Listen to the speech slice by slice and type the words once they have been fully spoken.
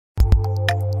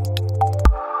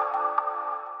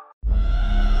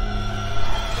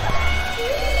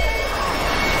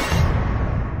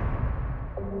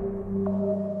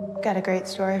a great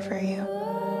story for you.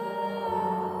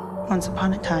 Once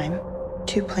upon a time,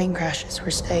 2 plane crashes were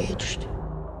staged.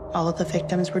 All of the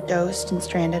victims were dosed and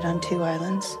stranded on 2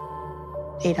 islands.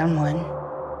 8 on one,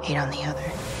 8 on the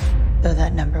other. Though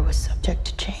that number was subject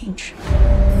to change.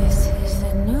 This is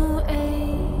the new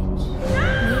age.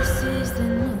 This is the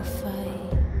new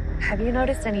fight. Have you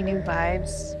noticed any new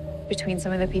vibes between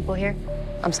some of the people here?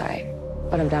 I'm sorry,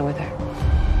 but I'm down with her.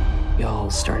 We all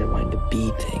started wanting to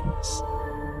be things.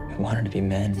 We wanted to be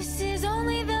men. This is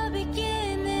only the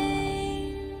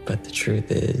beginning. But the truth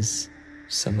is,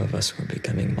 some of us were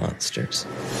becoming monsters.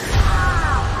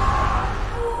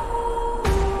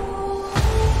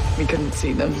 We couldn't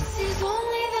see them.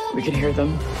 We could hear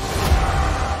them.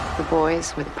 The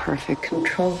boys were the perfect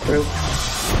control group.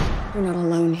 You're not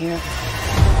alone here.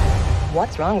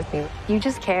 What's wrong with me? You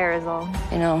just care is all.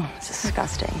 You know, it's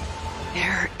disgusting.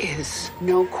 There is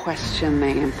no question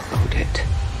they imploded.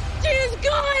 She's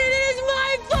gone! It is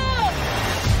my fault!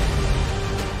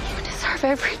 You deserve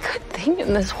every good thing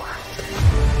in this world.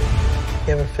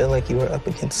 You ever feel like you were up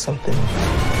against something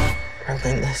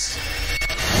relentless?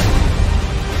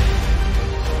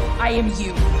 I am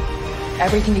you.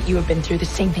 Everything that you have been through, the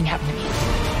same thing happened to me.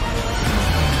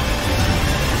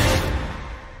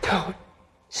 Don't